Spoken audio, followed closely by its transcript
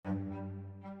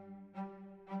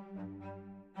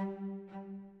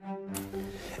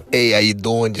Hey, how you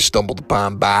doing? Just stumbled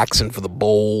upon Boxing for the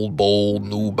bold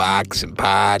new boxing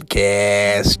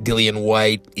podcast. Dillian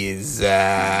White is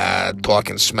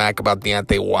talking smack about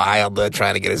Deontay Wilder,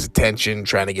 trying to get his attention,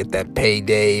 trying to get that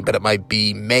payday, but it might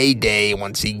be Mayday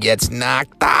once he gets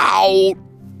knocked out.